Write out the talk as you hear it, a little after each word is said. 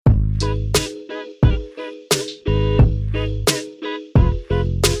Welcome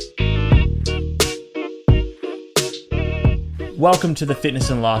to the Fitness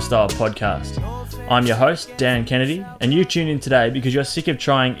and Lifestyle Podcast. I'm your host, Dan Kennedy, and you tune in today because you're sick of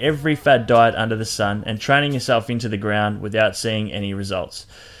trying every fad diet under the sun and training yourself into the ground without seeing any results.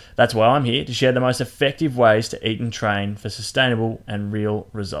 That's why I'm here to share the most effective ways to eat and train for sustainable and real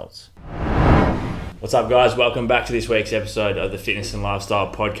results. What's up, guys? Welcome back to this week's episode of the Fitness and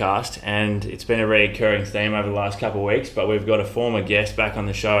Lifestyle Podcast. And it's been a recurring theme over the last couple of weeks, but we've got a former guest back on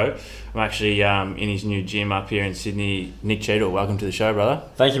the show. I'm actually in his new gym up here in Sydney. Nick Cheadle, welcome to the show, brother.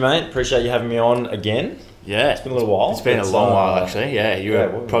 Thank you, mate. Appreciate you having me on again. Yeah. It's been a little while. It's been a long while, actually. Yeah, you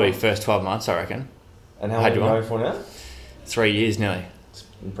were probably first 12 months, I reckon. And how long have you been going for now? 3 years nearly. It's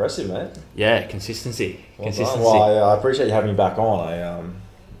impressive, mate. Yeah, consistency. Well, I appreciate you having me back on.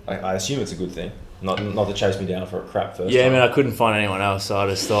 I assume it's a good thing. Not to chase me down for a crap first time. I mean, I couldn't find anyone else, so I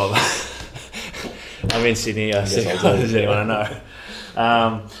just thought, I'm in Sydney, I see if there's anyone I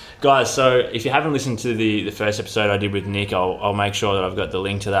know. Guys, so if you haven't listened to the first episode I did with Nick, I'll make sure that I've got the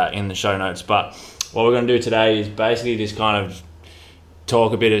link to that in the show notes. But what we're going to do today is basically just kind of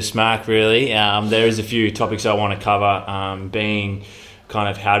talk a bit of smack, really. There is a few topics I want to cover, being kind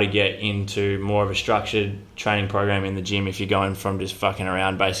of how to get into more of a structured training program in the gym if you're going from just fucking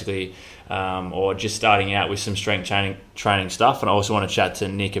around, basically, or just starting out with some strength training stuff. And I also want to chat to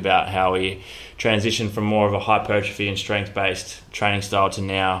Nick about how he transitioned from more of a hypertrophy and strength-based training style to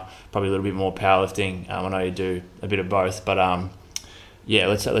now probably a little bit more powerlifting. I know you do a bit of both, but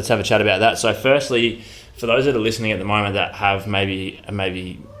let's have a chat about that. So firstly, for those that are listening at the moment that have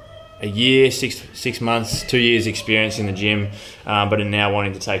maybe a year, six months, 2 years experience in the gym, but are now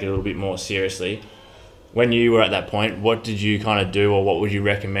wanting to take it a little bit more seriously. When you were at that point, what did you kind of do, or what would you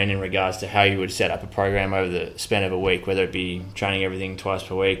recommend in regards to how you would set up a program over the span of a week, whether it be training everything twice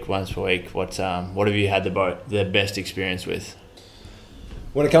per week, once per week? What have you had the best experience with?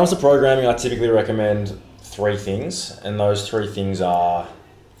 When it comes to programming, I typically recommend 3 things, and those 3 things are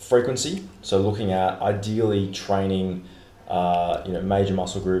frequency. So looking at ideally training major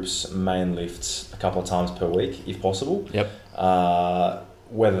muscle groups, main lifts a couple of times per week if possible. Yep.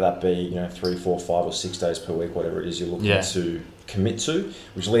 Whether that be 3, 4, 5 or 6 days per week, whatever it is you're looking to commit to,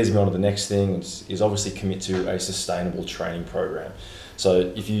 which leads me on to the next thing, is obviously commit to a sustainable training program.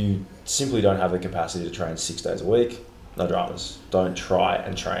 So if you simply don't have the capacity to train 6 days a week, no dramas. Don't try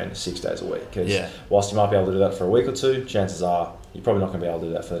and train 6 days a week, because whilst you might be able to do that for a week or two, chances are you're probably not going to be able to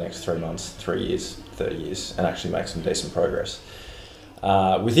do that for the next 3 months, 3 years, 30 years, and actually make some decent progress.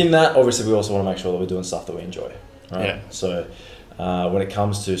 Within that, obviously, we also want to make sure that we're doing stuff that we enjoy. Right? Yeah. So when it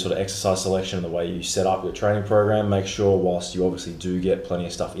comes to sort of exercise selection and the way you set up your training program, make sure whilst you obviously do get plenty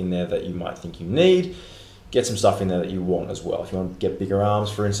of stuff in there that you might think you need, get some stuff in there that you want as well. If you want to get bigger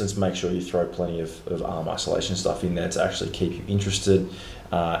arms, for instance, make sure you throw plenty of arm isolation stuff in there to actually keep you interested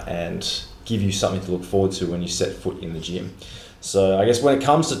and give you something to look forward to when you set foot in the gym. So I guess when it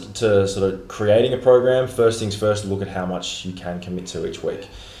comes to sort of creating a program, first things first, look at how much you can commit to each week.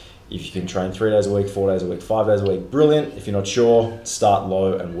 If you can train 3 days a week, 4 days a week, 5 days a week, brilliant. If you're not sure, start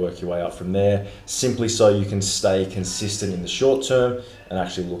low and work your way up from there, simply so you can stay consistent in the short term and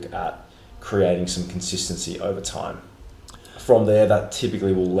actually look at creating some consistency over time. From there, that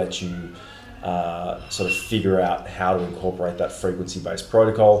typically will let you sort of figure out how to incorporate that frequency-based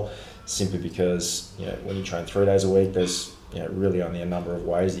protocol, simply because when you train 3 days a week, there's really only a number of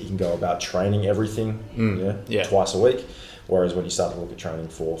ways that you can go about training everything twice a week. Whereas when you start to look at training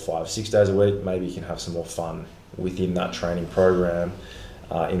 4, 5, 6 days a week, maybe you can have some more fun within that training program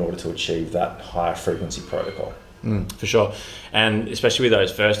in order to achieve that higher frequency protocol. For sure. And especially with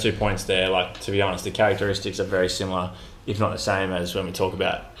those first 2 points there, like, to be honest, the characteristics are very similar, if not the same, as when we talk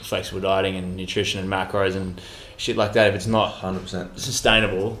about flexible dieting and nutrition and macros and shit like that. If it's not 100%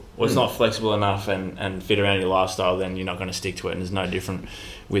 sustainable, or it's not flexible enough and fit around your lifestyle, then you're not going to stick to it. And there's no different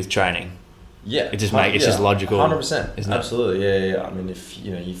with training. Yeah, it's just logical. 100%, isn't it? Absolutely. Yeah. I mean, if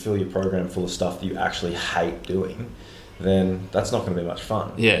you fill your program full of stuff that you actually hate doing, then that's not going to be much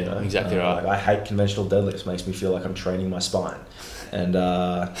fun. Yeah, exactly right. Like, I hate conventional deadlifts. Makes me feel like I'm training my spine, and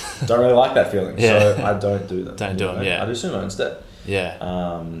don't really like that feeling. So I don't do them. Don't do them. Yeah, I do sumo instead. Yeah.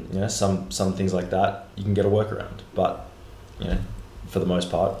 Some things like that you can get a workaround, but for the most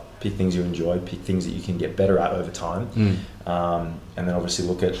part, pick things you enjoy, pick things that you can get better at over time, and then obviously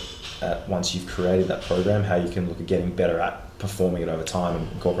look at once you've created that program, how you can look at getting better at performing it over time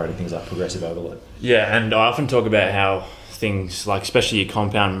and incorporating things like progressive overload. Yeah, and I often talk about how things like, especially your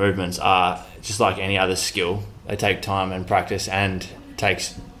compound movements, are just like any other skill. They take time and practice, and it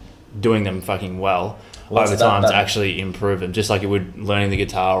takes doing them fucking well. over time to actually improve them, just like you would learning the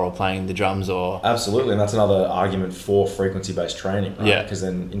guitar or playing the drums or... Absolutely, and that's another argument for frequency-based training, right? Yeah. Because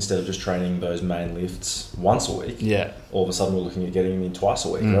then instead of just training those main lifts once a week, yeah, all of a sudden we're looking at getting them in twice a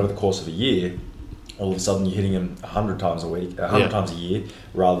week. And over the course of a year, all of a sudden you're hitting them 100 times a week, 100 times a year,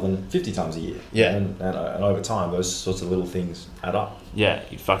 rather than 50 times a year. Yeah. And over time, those sorts of little things add up. Yeah,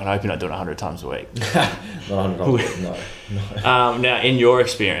 you fucking hope you're not doing 100 times a week. Not 100 times a week, no. Now, in your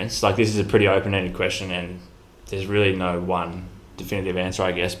experience, like this is a pretty open-ended question and there's really no one definitive answer,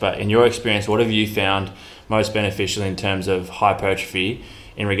 I guess, but in your experience, what have you found most beneficial in terms of hypertrophy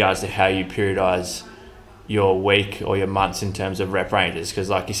in regards to how you periodize your week or your months in terms of rep ranges? Because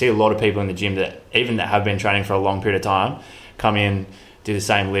like you see a lot of people in the gym that have been training for a long period of time come in, do the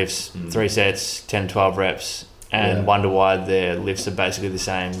same lifts, 3 sets, 10, 12 reps, and wonder why their lifts are basically the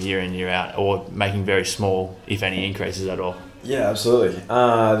same year in, year out, or making very small, if any, increases at all. Yeah, absolutely.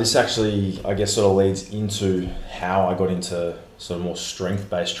 This actually, I guess, sort of leads into how I got into sort of more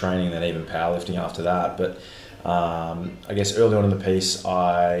strength-based training and then even powerlifting after that. But I guess early on in the piece,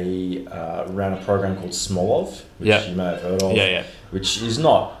 I ran a program called Smolov, which you may have heard of, which is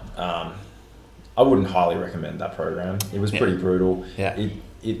not... I wouldn't highly recommend that program. It was pretty brutal. Yeah.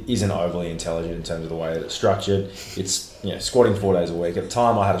 It isn't overly intelligent in terms of the way that it's structured. It's squatting 4 days a week. At the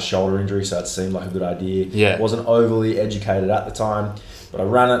time, I had a shoulder injury, so it seemed like a good idea. Yeah. I wasn't overly educated at the time, but I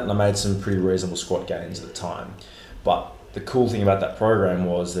ran it and I made some pretty reasonable squat gains at the time. But the cool thing about that program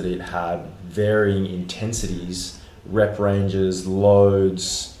was that it had varying intensities, rep ranges,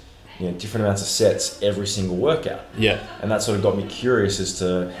 loads, different amounts of sets every single workout. Yeah. And that sort of got me curious as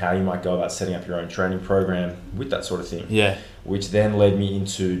to how you might go about setting up your own training program with that sort of thing. Yeah. Which then led me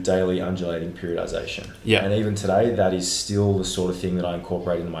into daily undulating periodization. Yeah. And even today, that is still the sort of thing that I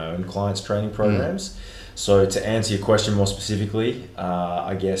incorporate into my own clients' training programs. So to answer your question more specifically,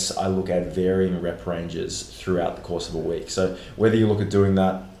 I guess I look at varying rep ranges throughout the course of a week. So whether you look at doing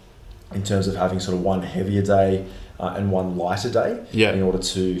that in terms of having sort of one heavier day and one lighter day in order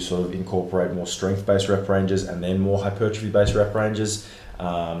to sort of incorporate more strength-based rep ranges and then more hypertrophy-based rep ranges,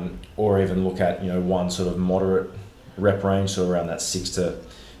 or even look at one sort of moderate rep range, so around that 6 to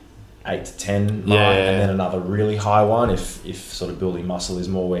 8 to 10 mark, and then another really high one if sort of building muscle is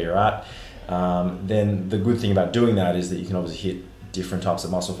more where you're at. Then the good thing about doing that is that you can obviously hit different types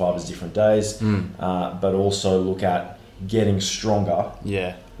of muscle fibers different days, but also look at getting stronger,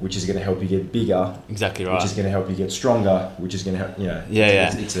 which is going to help you get bigger. Exactly right. Which is going to help you get stronger, which is going to help,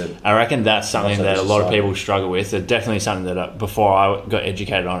 It's I reckon that's something that a lot of people struggle with. It's definitely something that before I got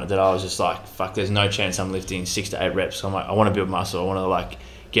educated on it, that I was just like, fuck, there's no chance I'm lifting 6 to 8 reps. So I'm like, I want to build muscle. I want to like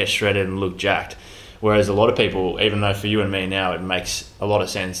get shredded and look jacked. Whereas a lot of people, even though for you and me now it makes a lot of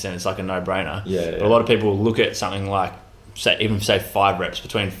sense and it's like a no-brainer, but a lot of people look at something like, say 5 reps,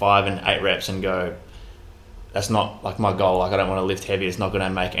 between 5 and 8 reps and go, that's not like my goal. Like I don't want to lift heavy. It's not going to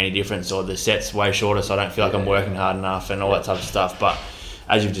make any difference. Or the set's way shorter, so I don't feel like I'm working hard enough and all that type of stuff. But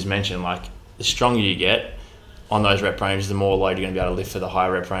as you've just mentioned, like the stronger you get on those rep ranges, the more load you're going to be able to lift for the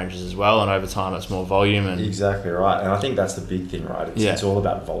higher rep ranges as well. And over time, it's more volume. And exactly right. And I think that's the big thing, right? It's all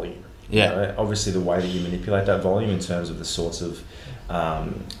about volume. Obviously, the way that you manipulate that volume in terms of the sorts of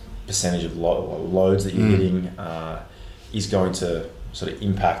percentage of loads that you're hitting is going to sort of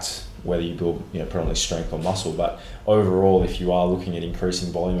impact whether you build predominantly strength or muscle. But overall, if you are looking at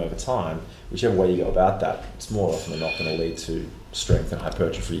increasing volume over time, whichever way you go about that, it's more often than not going to lead to strength and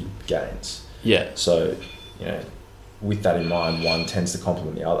hypertrophy gains. So with that in mind, one tends to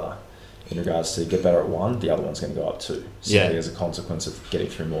complement the other. In regards to get better at one, the other one's going to go up too. Simply as a consequence of getting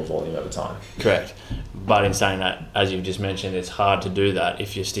through more volume over time. Correct. But in saying that, as you've just mentioned, it's hard to do that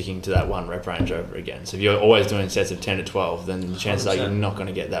if you're sticking to that one rep range over again. So if you're always doing sets of 10 to 12, then the chances 100%. Are you're not going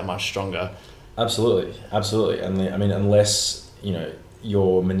to get that much stronger. Absolutely. And I mean, unless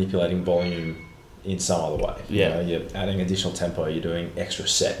you're manipulating volume in some other way. You're adding additional tempo, you're doing extra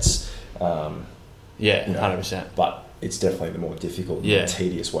sets. 100%. But it's definitely the more difficult, more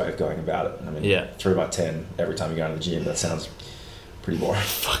tedious way of going about it. I mean, 3 by 10 every time you go to the gym, that sounds pretty boring.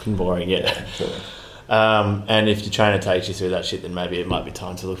 Fucking boring, and if your trainer takes you through that shit, then maybe it might be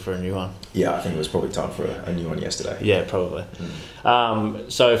time to look for a new one. Yeah, I think it was probably time for a new one yesterday. Yeah, probably.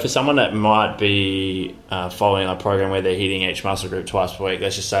 So for someone that might be following a program where they're hitting each muscle group twice per week,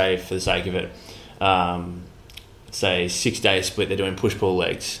 let's just say for the sake of it, say 6 day split, they're doing push-pull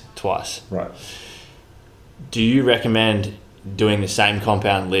legs twice. Right. Do you recommend doing the same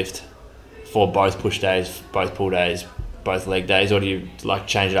compound lift for both push days, both pull days, both leg days, or do you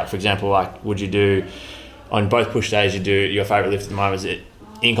change it up? For example, would you do on both push days? You do your favorite lift at the moment? Is it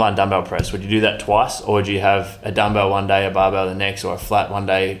incline dumbbell press, would you do that twice, or would you have a dumbbell one day, a barbell the next, or a flat one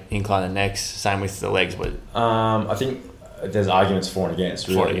day, incline the next? Same with the legs. But I think there's arguments for and against.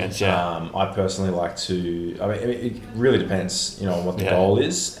 Really. For and against, yeah. I personally like to. I mean, it really depends, on what the goal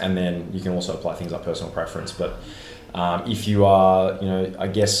is, and then you can also apply things like personal preference. But if you are, I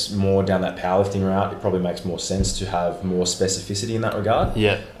guess more down that powerlifting route, it probably makes more sense to have more specificity in that regard.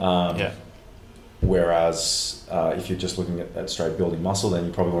 Yeah. Whereas if you're just looking at straight building muscle, then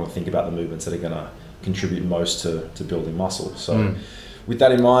you probably want to think about the movements that are going to contribute most to building muscle. So with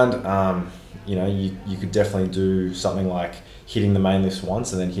that in mind, you could definitely do something like hitting the main lifts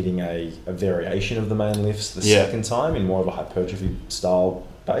once and then hitting a variation of the main lifts the second time in more of a hypertrophy style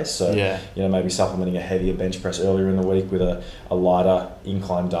base. So, maybe supplementing a heavier bench press earlier in the week with a lighter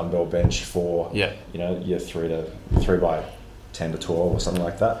incline dumbbell bench for, your 3 by 10 to 12 or something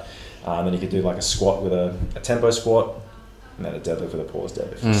like that. Then you could do like a squat with a tempo squat, and then a deadlift with a pause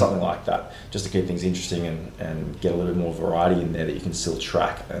deadlift, something like that, just to keep things interesting and get a little bit more variety in there that you can still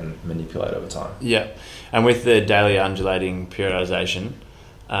track and manipulate over time. Yeah, and with the daily undulating periodization,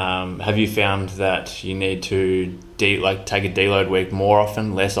 have you found that you need to take a deload week more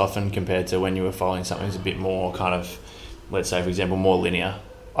often, less often, compared to when you were following something that's a bit more kind of, let's say for example, more linear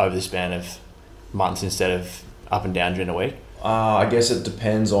over the span of months instead of up and down during a week? I guess it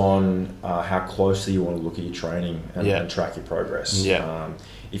depends on how closely you want to look at your training and track your progress.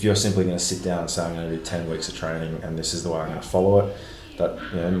 If you're simply going to sit down and say, I'm going to do 10 weeks of training and this is the way I'm going to follow it,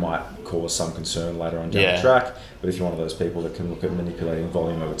 that might cause some concern later on down the track. But if you're one of those people that can look at manipulating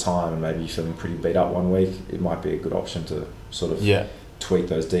volume over time and maybe you're feeling pretty beat up one week, it might be a good option to sort of tweak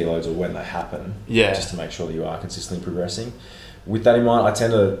those deloads or when they happen, just to make sure that you are consistently progressing. With that in mind, I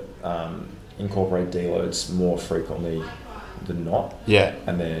tend to incorporate deloads more frequently than not,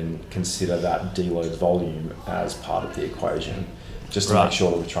 and then consider that deload volume as part of the equation, just to make sure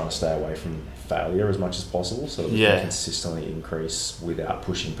that we're trying to stay away from failure as much as possible, so that we can consistently increase without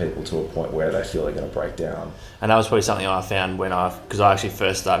pushing people to a point where they feel they're going to break down. And that was probably something I found because I actually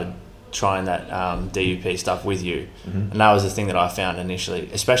first started trying that DUP stuff with you, and that was the thing that I found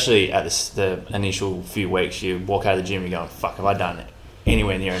initially, especially at the initial few weeks. You walk out of the gym, you're going, "Fuck, have I done it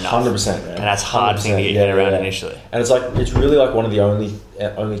anywhere near enough?" 100%, man. And that's hard thing to get your head around initially. And it's really like one of the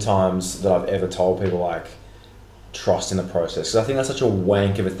only times that I've ever told people like trust in the process, because I think that's such a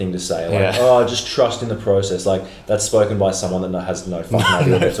wank of a thing to say. Like, just trust in the process. Like, that's spoken by someone that has no fucking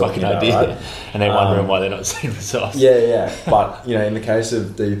idea what they're talking about, right? And they're wondering why they're not seeing results. But in the case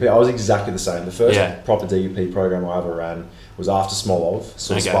of DUP, I was exactly the same. The first proper DUP program I ever ran was after Smolov,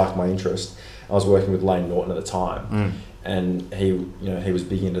 sort of sparked my interest. I was working with Lane Norton at the time. And he was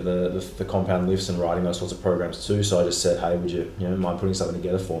big into the compound lifts and writing those sorts of programs too. So I just said, hey, would you mind putting something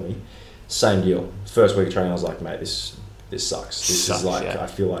together for me? Same deal. First week of training, I was like, mate, this sucks. This is like, I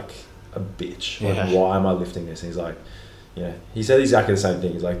feel like a bitch. Like, why am I lifting this? And he's like, he said exactly the same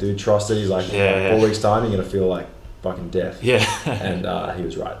thing. He's like, dude, trust it. He's like, 4 weeks time, you're gonna feel like fucking death. And he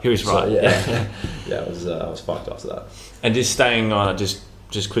was right. He was right. I was fucked after that. And just staying on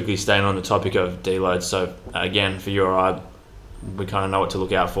just quickly staying on the topic of deloads. So again, for you or I, we kind of know what to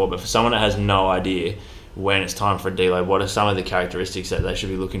look out for. But for someone that has no idea when it's time for a deload, what are some of the characteristics that they should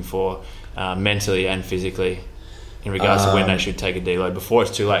be looking for mentally and physically in regards to when they should take a deload before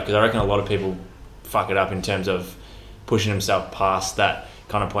it's too late? Because I reckon a lot of people fuck it up in terms of pushing themselves past that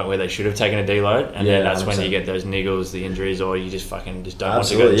kind of point where they should have taken a deload, and then that's 100%. When you get those niggles, the injuries, or you just don't want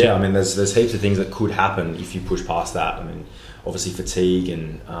to go to the gym. I mean, there's heaps of things that could happen if you push past that. I mean, obviously fatigue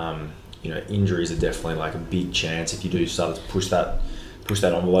and injuries are definitely like a big chance if you do start to push that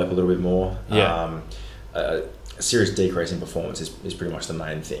envelope a little bit more. A serious decrease in performance is pretty much the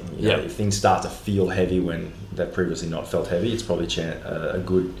main thing. If things start to feel heavy when they've previously not felt heavy, it's probably a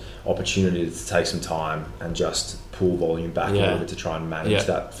good opportunity to take some time and just pull volume back a little bit to try and manage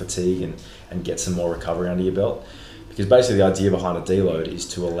that fatigue and get some more recovery under your belt. Because basically the idea behind a deload is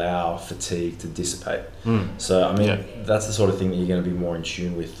to allow fatigue to dissipate. So, I mean, that's the sort of thing that you're going to be more in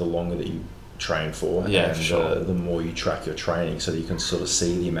tune with the longer that you train for, the more you track your training, so that you can sort of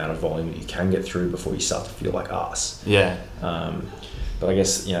see the amount of volume that you can get through before you start to feel like arse. But I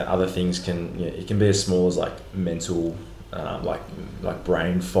guess other things it can be as small as like mental, like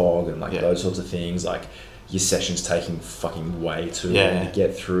brain fog and like those sorts of things, like your session's taking fucking way too long to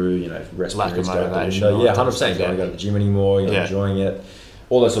get through. Rest periods go out the window. 100%. You don't go to the gym anymore. You're not enjoying it.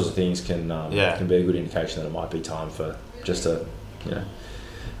 All those sorts of things can be a good indication that it might be time for just to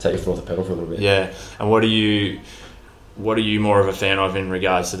take your foot off the pedal for a little bit. And what are you more of a fan of in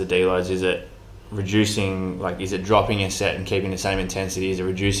regards to the deloads? Is it reducing, like, is it dropping a set and keeping the same intensity? Is it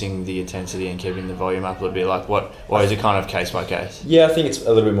reducing the intensity and keeping the volume up a little bit? Like, what, or is it kind of case by case? Yeah, I think it's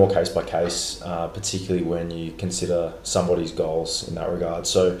a little bit more case by case, particularly when you consider somebody's goals in that regard.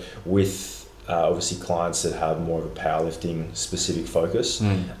 So with obviously clients that have more of a powerlifting specific focus,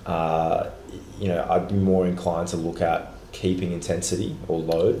 I'd be more inclined to look at keeping intensity or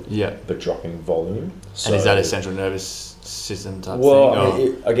load, but dropping volume. So, and is that a central nervous system type thing?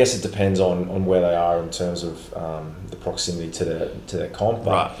 Well, I guess it depends on where they are in terms of the proximity to their comp.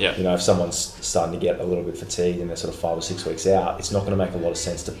 But, right, yeah. If someone's starting to get a little bit fatigued and they're sort of 5 or 6 weeks out, it's not going to make a lot of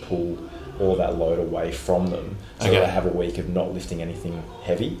sense to pull all that load away from them so that they have a week of not lifting anything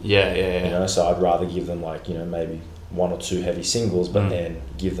heavy. Yeah. So I'd rather give them maybe 1 or 2 heavy singles, but then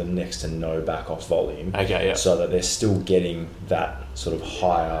give them next to no back off volume. So that they're still getting that sort of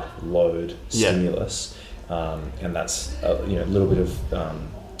higher load stimulus. And that's a little bit of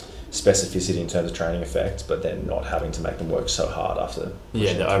specificity in terms of training effect, but then not having to make them work so hard after.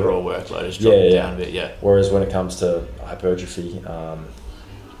 The overall workload is dropping down a bit. Whereas when it comes to hypertrophy,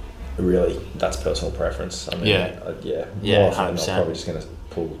 really that's personal preference. I mean, more often than not, probably just going to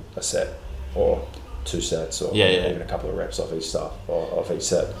pull a set or 2 sets or even a couple of reps off each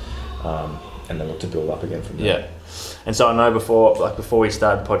set, and then look to build up again from there. Yeah. And so I know before we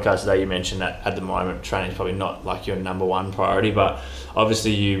started the podcast today, you mentioned that at the moment training is probably not like your number one priority, but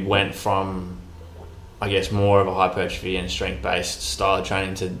obviously you went from, I guess, more of a hypertrophy and strength based style of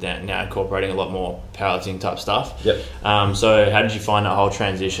training to now incorporating a lot more powerlifting type stuff. So how did you find that whole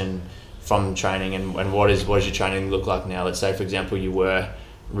transition from training, and what does your training look like now? Let's say, for example, you were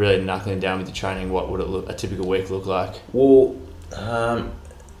really knuckling down with your training. What would a typical week look like? Well,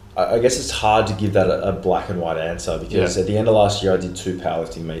 I guess it's hard to give that a black and white answer, because at the end of last year I did 2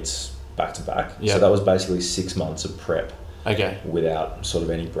 powerlifting meets back to back. So that was basically 6 months of prep without sort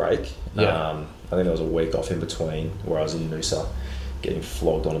of any break. I think there was a week off in between where I was in Noosa getting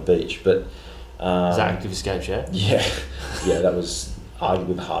flogged on a beach. But is that Active Escape, that was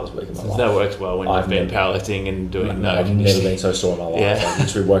arguably the hardest week of my life. That works well when you've been powerlifting and doing I've never been so sore in my life. Yeah. I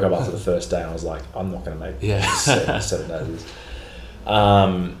literally woke up after the first day and I was like, I'm not going to make 7 days.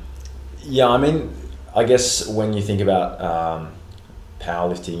 I mean, I guess when you think about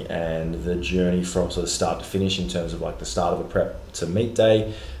powerlifting and the journey from sort of start to finish in terms of like the start of a prep to meet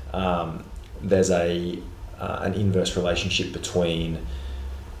day, there's an inverse relationship between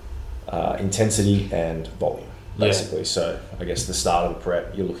intensity and volume, basically. So I guess the start of the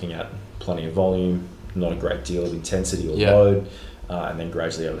prep, you're looking at plenty of volume, not a great deal of intensity or load, and then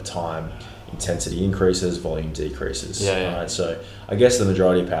gradually over time, intensity increases, volume decreases. Right? So I guess the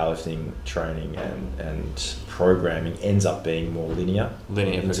majority of powerlifting training and programming ends up being more linear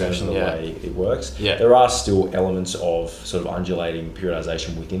in terms of the way it works. There are still elements of sort of undulating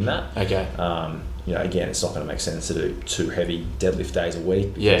periodization within that. Again, it's not going to make sense to do 2 heavy deadlift days a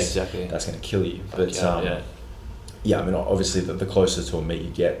week, because that's going to kill you. But I mean, obviously the closer to a meet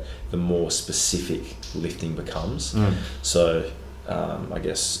you get, the more specific lifting becomes. So I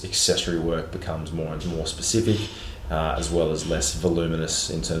guess accessory work becomes more and more specific, as well as less voluminous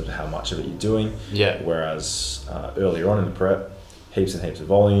in terms of how much of it you're doing. Whereas earlier on in the prep, heaps and heaps of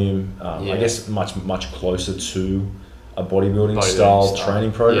volume. I guess much closer to a bodybuilding style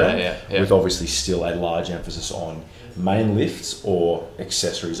training program, with obviously still a large emphasis on main lifts or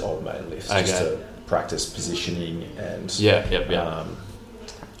accessories of main lifts, just to practice positioning and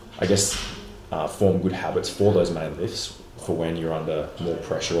I guess form good habits for those main lifts for when you're under more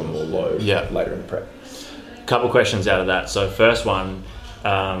pressure or more load later in the prep. Couple questions out of that. So first one,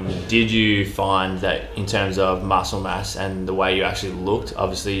 did you find that in terms of muscle mass and the way you actually looked,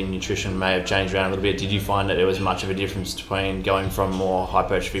 obviously your nutrition may have changed around a little bit, did you find that there was much of a difference between going from more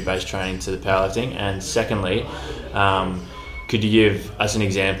hypertrophy based training to the powerlifting? And secondly, could you give us an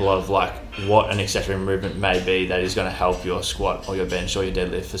example of like what an accessory movement may be that is going to help your squat or your bench or your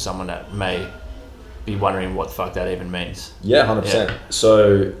deadlift for someone that may be wondering what the fuck that even means? 100%.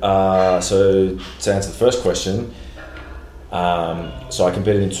 So to answer the first question, so I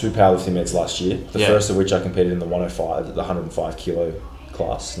competed in 2 powerlifting meets last year. The first of which I competed in the 105, the 105 kilo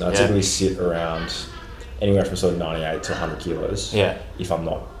class. Now I typically sit around anywhere from sort of 98 to 100 kilos. If I'm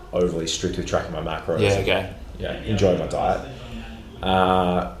not overly strict with tracking my macros. Enjoying my diet,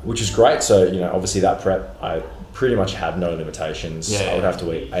 which is great. So obviously that prep, I pretty much had no limitations. I would have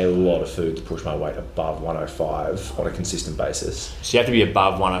to eat a lot of food to push my weight above 105 on a consistent basis. So you have to be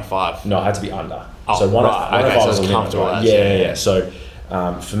above 105? No, I had to be under. So 105 was so it's comfortable. Right? So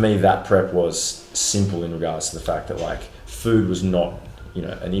for me, that prep was simple in regards to the fact that like food was not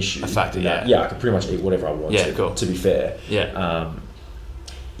an issue. A factor, I could pretty much eat whatever I wanted. Cool. To be fair.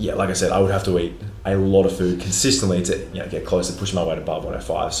 yeah, like I said, I would have to eat a lot of food consistently to get close to pushing my weight above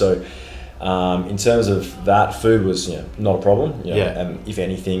 105. So in terms of that, food was not a problem. And if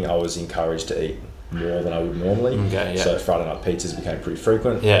anything, I was encouraged to eat more than I would normally. Okay, yeah. So Friday night pizzas became pretty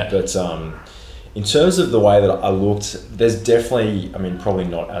frequent. Yeah. But in terms of the way that I looked, there's definitely, probably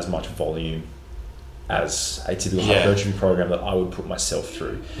not as much volume as a typical hypertrophy program that I would put myself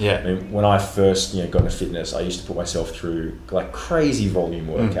through. Yeah. When I first got into fitness, I used to put myself through like crazy volume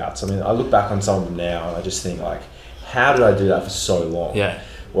workouts. I look back on some of them now and I just think like, how did I do that for so long? Yeah.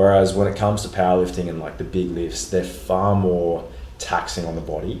 Whereas when it comes to powerlifting and like the big lifts, they're far more taxing on the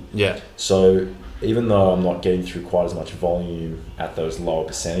body. Yeah. So even though I'm not getting through quite as much volume at those lower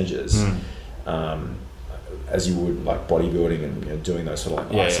percentages, as you would like bodybuilding and doing those sort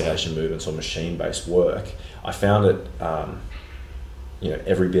of like isolation movements or machine-based work, I found it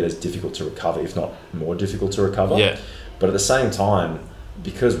every bit as difficult to recover, if not more difficult to recover. Yeah. But at the same time,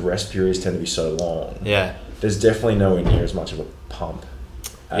 because rest periods tend to be so long, there's definitely nowhere near as much of a pump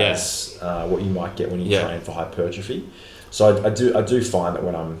as what you might get when you train for hypertrophy. So I do find that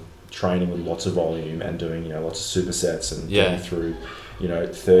when I'm training with lots of volume and doing lots of supersets and getting through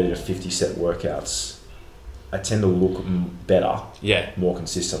 30 to 50 set workouts, I tend to look better more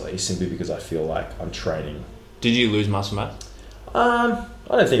consistently, simply because I feel like I'm training. Did you lose muscle mass? I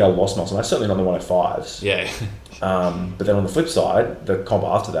don't think I lost muscle mass, certainly not the 105s. Yeah. But then on the flip side, the comp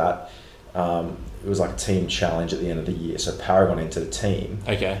after that, it was like a team challenge at the end of the year. So Paragon entered a team.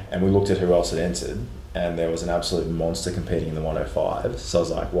 Okay. And we looked at who else had entered, and there was an absolute monster competing in the 105. So I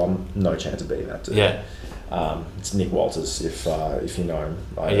was like, well, no chance of beating that dude. Yeah. It's Nick Walters, if you know him.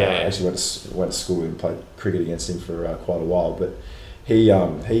 I actually went to school and played cricket against him for quite a while. But he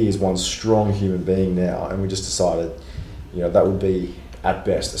is one strong human being now, and we just decided, that would be at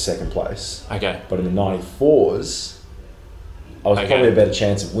best a second place. Okay. But in the 94s, I was probably a better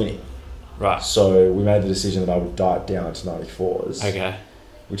chance of winning. Right. So we made the decision that I would diet down to 94s. Okay.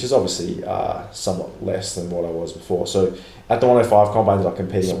 Which is obviously somewhat less than what I was before. So at the 105 comp, I ended up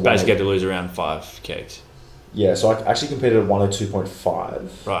competing at basically had to lose around 5 kegs. Yeah, so I actually competed at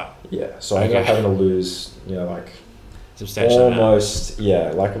 102.5. Right. Yeah, so I ended up having to lose, substantial almost,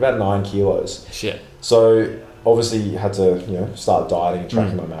 like about 9 kilos. Shit. So obviously had to, start dieting and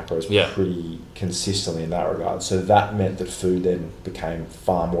tracking my macros pretty consistently in that regard. So that meant that food then became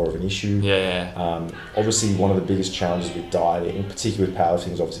far more of an issue. Obviously, one of the biggest challenges with dieting, particularly with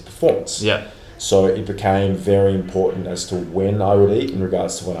powerlifting, is obviously performance. Yeah. So it became very important as to when I would eat in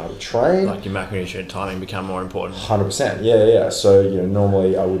regards to when I would train. Like your macronutrient timing became more important. 100%. Yeah. So,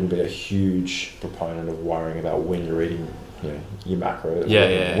 normally I wouldn't be a huge proponent of worrying about when you're eating, your macros.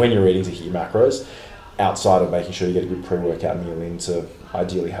 When you're eating to hit your macros, outside of making sure you get a good pre-workout meal in to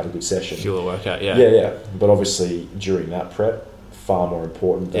ideally have a good session. Fuel the workout, Yeah. But obviously during that prep, far more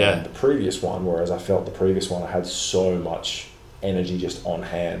important than the previous one, whereas I felt the previous one I had so much energy just on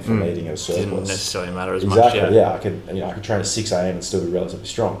hand from eating at a surplus. Didn't necessarily matter as much. Exactly. I could train at 6 a.m. and still be relatively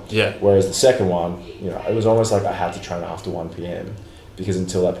strong. Yeah. Whereas the second one, it was almost like I had to train after 1 p.m. because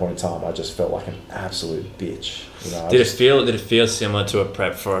until that point in time, I just felt like an absolute bitch. Did it feel similar to a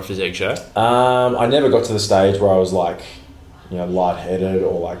prep for a physique show? I never got to the stage where I was like, lightheaded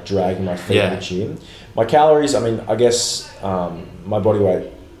or like dragging my feet in the gym. My calories, I guess my body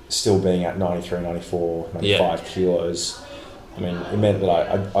weight still being at 93, 94, 95 kilos. It meant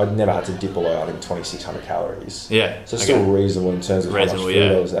that I never had to dip below, 2,600 calories. Yeah. So it's still reasonable in terms of how much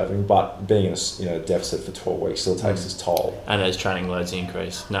food I was having, but being in a deficit for 12 weeks still takes its toll. And as training loads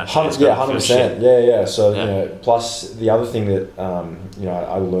increase, 100%. Yeah. So, plus the other thing that,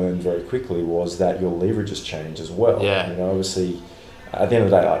 I learned very quickly was that your leverages change as well. Yeah. Obviously, at the end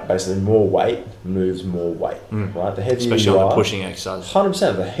of the day, basically more weight moves more weight, right? The heavier especially you are, on the pushing exercise.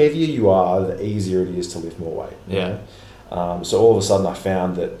 100%. The heavier you are, the easier it is to lift more weight. Yeah. So all of a sudden I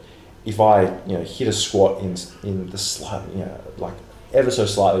found that if I hit a squat in the slight ever so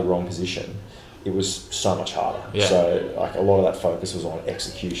slightly wrong position, it was so much harder. Yeah. So a lot of that focus was on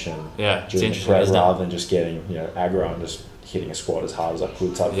execution during the prep rather than just getting aggro and just hitting a squat as hard as I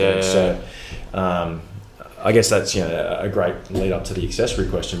could type thing. So I guess that's a great lead up to the accessory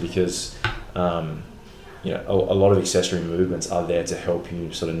question because a lot of accessory movements are there to help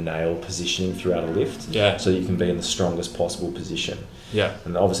you sort of nail positioning throughout a lift, so you can be in the strongest possible position. Yeah,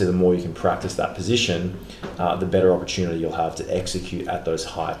 and obviously the more you can practice that position, the better opportunity you'll have to execute at those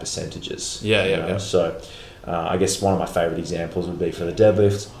high percentages. So, I guess one of my favorite examples would be for the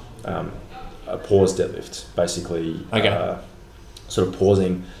deadlift, a pause deadlift, basically. Sort of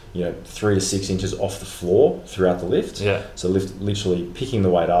pausing, 3 to 6 inches off the floor throughout the lift. Yeah. So literally picking the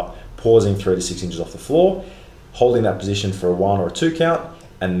weight up, pausing 3 to 6 inches off the floor, holding that position for a 1 or a 2 count,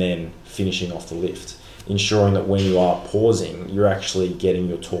 and then finishing off the lift. Ensuring that when you are pausing, you're actually getting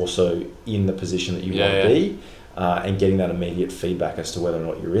your torso in the position that you want to be, and getting that immediate feedback as to whether or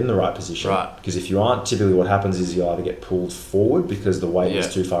not you're in the right position. Right. Because if you aren't, typically what happens is you'll either get pulled forward because the weight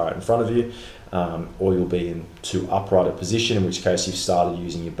is too far out in front of you, or you'll be in too upright a position, in which case you've started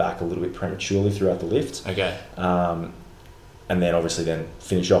using your back a little bit prematurely throughout the lift. Okay. And then obviously then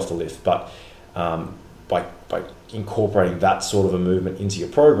finish off the lift. But by incorporating that sort of a movement into your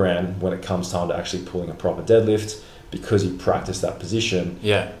program, when it comes time to actually pulling a proper deadlift, because you practice that position,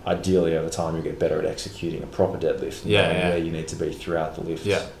 ideally over time you get better at executing a proper deadlift, and where you need to be throughout the lift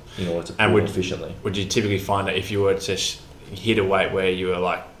in order to pull efficiently. Would you typically find that if you were to hit a weight where you were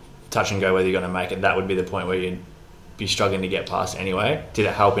like touch and go whether you're going to make it, that would be the point where you'd be struggling to get past anyway? Did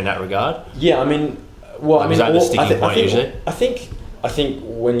it help in that regard? Yeah, I mean, is that the sticking point usually? I think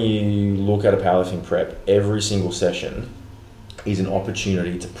when you look at a powerlifting prep, every single session is an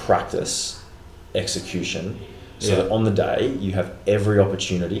opportunity to practice execution, so that on the day you have every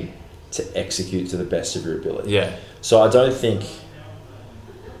opportunity to execute to the best of your ability. Yeah. So I don't think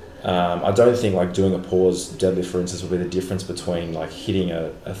like doing a pause deadlift, for instance, will be the difference between like hitting a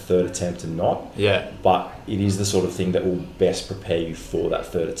third attempt and not. Yeah. But it is the sort of thing that will best prepare you for that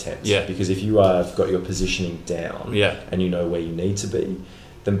third attempt. Yeah. Because if you have got your positioning down and you know where you need to be,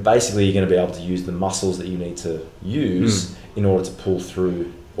 then basically you're going to be able to use the muscles that you need to use in order to pull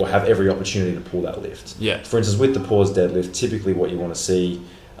through or have every opportunity to pull that lift. Yeah. For instance, with the pause deadlift, typically what you want to see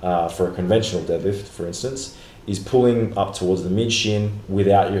for a conventional deadlift, for instance, is pulling up towards the mid shin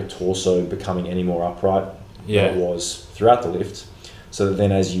without your torso becoming any more upright than it was throughout the lift. So that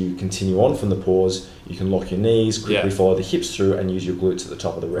then as you continue on from the pause, you can lock your knees, quickly follow the hips through and use your glutes at the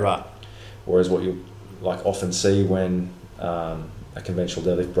top of the rep. Right. Whereas what you like often see when a conventional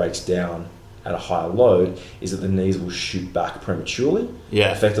deadlift breaks down at a higher load is that the knees will shoot back prematurely,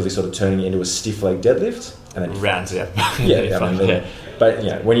 effectively sort of turning it into a stiff leg deadlift, and then rounds it.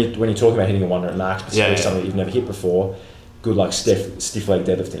 But when you're talking about hitting a 1 rep max, particularly something that you've never hit before, good luck stiff leg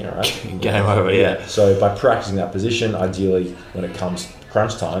deadlifting, all right? Game over. So by practicing that position, ideally when it comes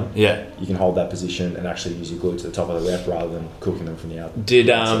crunch time, you can hold that position and actually use your glutes at the top of the rep rather than cooking them from the out. Did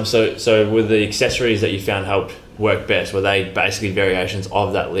so with the accessories that you found helped work best, were they basically variations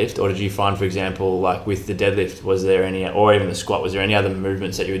of that lift, or did you find, for example, like with the deadlift, was there any, or even the squat, was there any other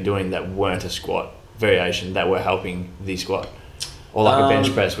movements that you were doing that weren't a squat variation that were helping the squat? Or like a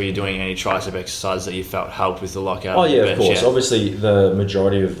bench press, were you doing any tricep exercises that you felt helped with the lockout? Oh yeah, of course. Obviously, the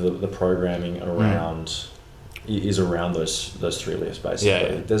majority of the programming around is around those three lifts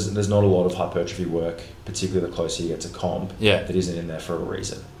basically. There's not a lot of hypertrophy work, particularly the closer you get to comp, that isn't in there for a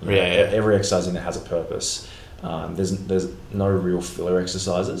reason. Every exercise in there has a purpose. There's no real filler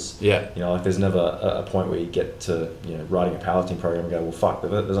exercises. Like there's never a point where you get to writing a powerlifting program and go, well fuck,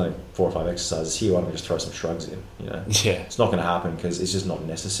 there's only 4 or 5 exercises here, why don't we just throw some shrugs in? It's not going to happen because it's just not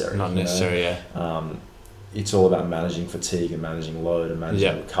necessary. It's all about managing fatigue and managing load and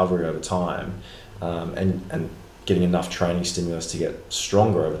managing recovery over time, and getting enough training stimulus to get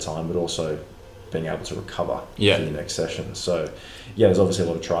stronger over time, but also being able to recover for your next session. So there's obviously a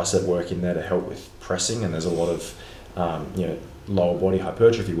lot of tricep work in there to help with pressing, and there's a lot of lower body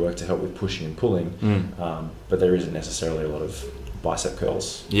hypertrophy work to help with pushing and pulling, but there isn't necessarily a lot of bicep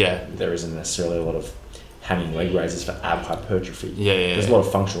curls. There isn't necessarily a lot of hanging leg raises for ab hypertrophy. There's a lot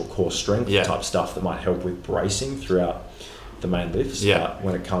of functional core strength type stuff that might help with bracing throughout the main lifts, but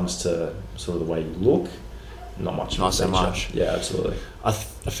when it comes to sort of the way you look, not so much. Yeah, absolutely. I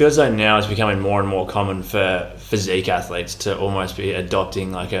feel as though now it's becoming more and more common for physique athletes to almost be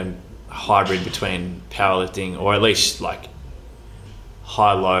adopting like a hybrid between powerlifting, or at least like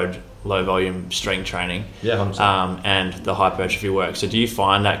high load, low volume strength training, and the hypertrophy work. So do you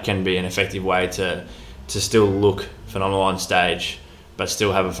find that can be an effective way to still look phenomenal on stage, but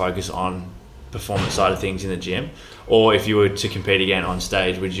still have a focus on performance side of things in the gym? Or if you were to compete again on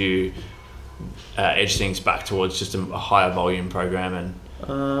stage, would you edge things back towards just a higher volume program?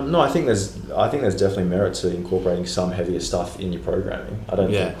 And no, I think there's definitely merit to incorporating some heavier stuff in your programming. I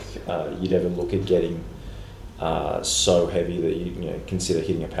don't think you'd ever look at getting so heavy that you consider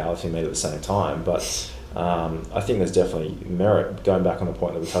hitting a powerlifting meet at the same time. But I think there's definitely merit, going back on the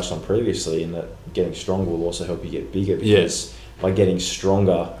point that we touched on previously, in that getting stronger will also help you get bigger, because by getting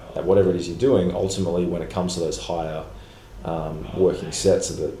stronger at whatever it is you're doing, ultimately when it comes to those higher working sets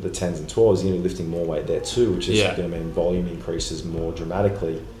of the 10s and 12s, you're going to be lifting more weight there too, which is going to mean volume increases more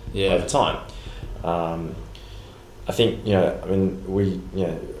dramatically over time. I think, we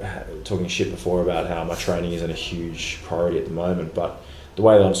talking shit before about how my training isn't a huge priority at the moment, but the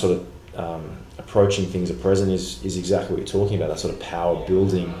way that I'm sort of approaching things at present is exactly what you're talking about, that sort of power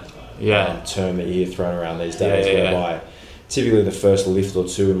building term that you hear thrown around these days, whereby typically the first lift or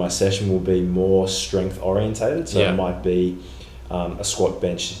two in my session will be more strength orientated. So it might be a squat,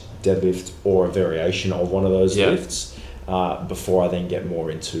 bench, deadlift, or a variation of one of those lifts before I then get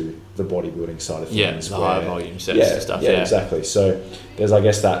more into the bodybuilding side of things. The higher volume sets and stuff. Yeah, exactly. So there's, I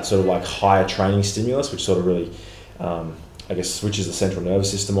guess, that sort of like higher training stimulus, which sort of really, I guess, switches the central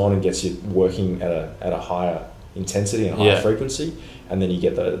nervous system on and gets you working at a higher intensity and higher frequency. And then you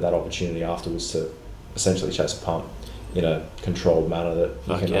get that opportunity afterwards to essentially chase a pump in a controlled manner that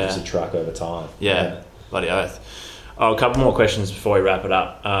you can obviously track over time. Yeah, bloody oath. Oh, a couple more questions before we wrap it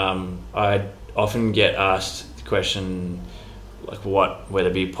up. I often get asked the question, like whether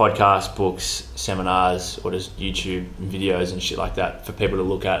it be podcasts, books, seminars, or just YouTube videos and shit like that for people to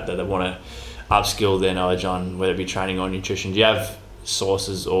look at that they want to upskill their knowledge on, whether it be training or nutrition. Do you have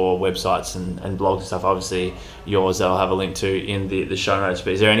sources or websites and blogs and stuff? Obviously yours that I'll have a link to in the show notes,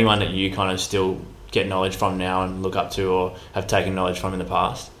 but is there anyone that you kind of still get knowledge from now and look up to or have taken knowledge from in the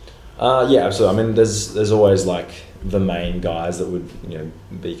past? Yeah, absolutely. I mean, there's always like the main guys that would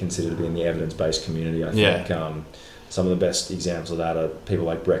be considered to be in the evidence-based community. I think some of the best examples of that are people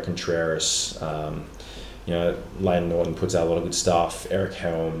like Brett Contreras. Lane Norton puts out a lot of good stuff. Eric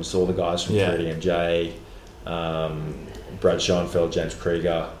Helms, all the guys from 3DMJ, Brad Schoenfeld, James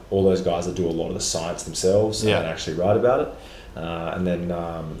Krieger, all those guys that do a lot of the science themselves and actually write about it. And then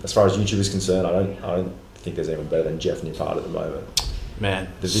as far as YouTube is concerned, I don't think there's anyone better than Jeff Nippard at the moment. Man,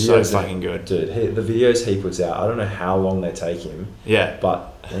 the videos so fucking good. Dude, the videos he puts out, I don't know how long they take him. Yeah.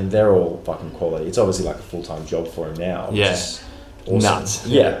 But they're all fucking quality. It's obviously like a full-time job for him now. Which is awesome. Nuts.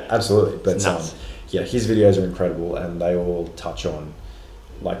 Yeah, absolutely. But his videos are incredible and they all touch on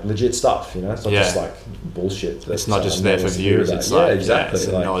like legit stuff, it's not just like bullshit. It's not just there for views. It's like, exactly. It's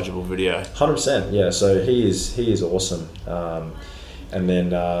a knowledgeable video. 100%. Yeah. So he is awesome. And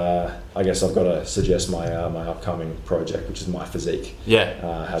then I guess I've got to suggest my upcoming project, which is My Physique.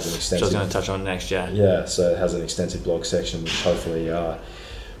 Yeah. Has an extensive. Which I was going to touch on next. Yeah. Yeah. So it has an extensive blog section, which hopefully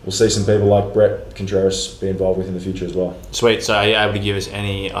we'll see some people like Brett Contreras be involved with in the future as well. Sweet. So are you able to give us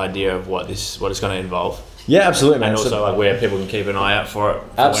any idea of what it's going to involve? Yeah, absolutely, man. And also like where people can keep an eye out for it.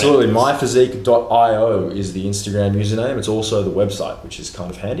 Absolutely. myphysique.io is the Instagram username. It's also the website, which is kind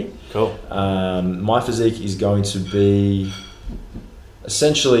of handy. Cool. My Physique is going to be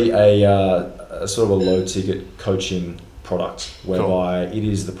essentially a sort of a low-ticket coaching product, whereby it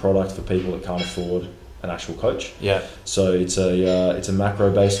is the product for people that can't afford an actual coach. Yeah. So it's a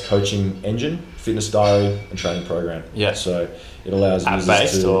macro-based coaching engine, fitness diary, and training program. Yeah. So it allows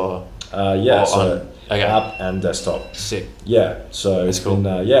app-based or app and desktop. Sick. Yeah. So it's cool.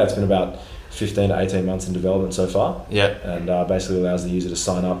 It's been about 15 to 18 months in development so far. Yeah. And basically allows the user to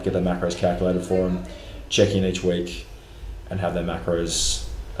sign up, get their macros calculated for them, check in each week, and have their macros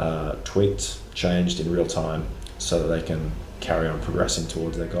tweaked, changed in real time so that they can carry on progressing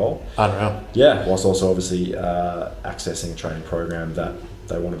towards their goal. Unreal. Yeah, whilst also obviously accessing a training program that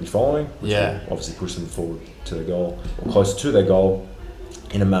they want to be following, which will obviously push them forward to their goal, or closer to their goal,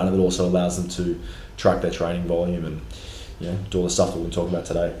 in a manner that also allows them to track their training volume and do all the stuff that we'll talk about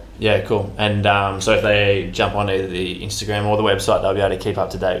today. Yeah, cool. And so if they jump on either the Instagram or the website, they'll be able to keep up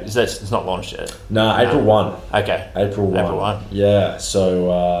to date. It's not launched yet? No, April 1. Okay. April 1. Yeah,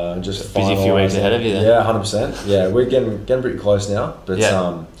 so just busy few weeks ahead of you then. Yeah, 100%. Yeah, we're getting pretty close now. But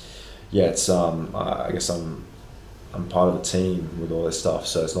it's I guess I'm part of a team with all this stuff,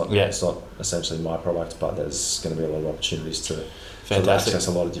 so it's not essentially my product, but there's going to be a lot of opportunities to access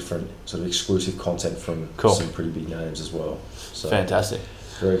a lot of different sort of exclusive content from some pretty big names as well. So fantastic.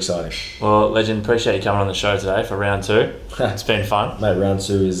 Very exciting. Well, Legend, appreciate you coming on the show today for round 2. It's been fun. Mate, round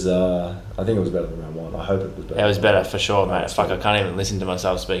 2 is, I think it was better than round 1. I hope it was better. It was better for sure, mate. Fuck, I can't even listen to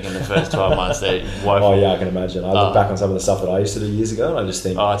myself speak in the first 12 months. They're woeful. Oh, yeah, I can imagine. I look back on some of the stuff that I used to do years ago and I just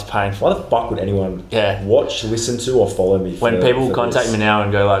think, oh, it's painful. Why the fuck would anyone watch, listen to, or follow me? When people contact me now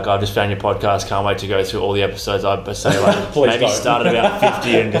and go like, I've just found your podcast, can't wait to go through all the episodes, I'd say like, maybe start at about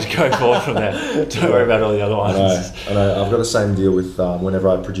 50 and just go forward from there. Don't worry about all the other ones. I know. I've got the same deal with whenever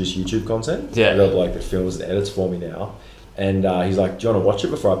I produce YouTube content. Yeah. I've got like the films and edits for me now. And he's like, do you want to watch it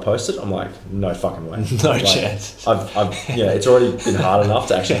before I post it? I'm like, no fucking way. No chance. It's already been hard enough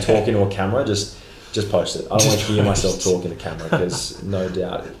to actually talk into a camera. Just post it. I don't want to hear myself talk in the camera because no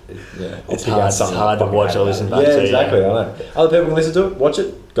doubt it's hard to watch or listen back to. Yeah, exactly. I know. Other people can listen to it, watch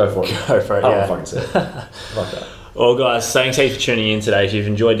it, go for it. Go for it, I don't fucking see it. Fuck that. Well, guys, thanks for tuning in today. If you've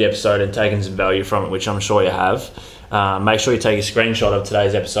enjoyed the episode and taken some value from it, which I'm sure you have, make sure you take a screenshot of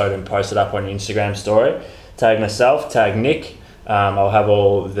today's episode and post it up on your Instagram story. Tag myself, tag Nick, I'll have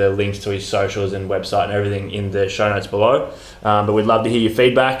all the links to his socials and website and everything in the show notes below. But we'd love to hear your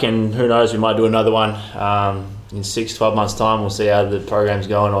feedback, and who knows, we might do another one in 6-12 months' time. We'll see how the program's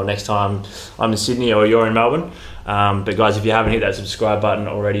going, or next time I'm in Sydney or you're in Melbourne. But guys, if you haven't hit that subscribe button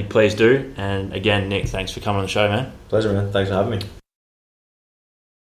already, please do. And again, Nick, thanks for coming on the show, man. Pleasure, man. Thanks for having me.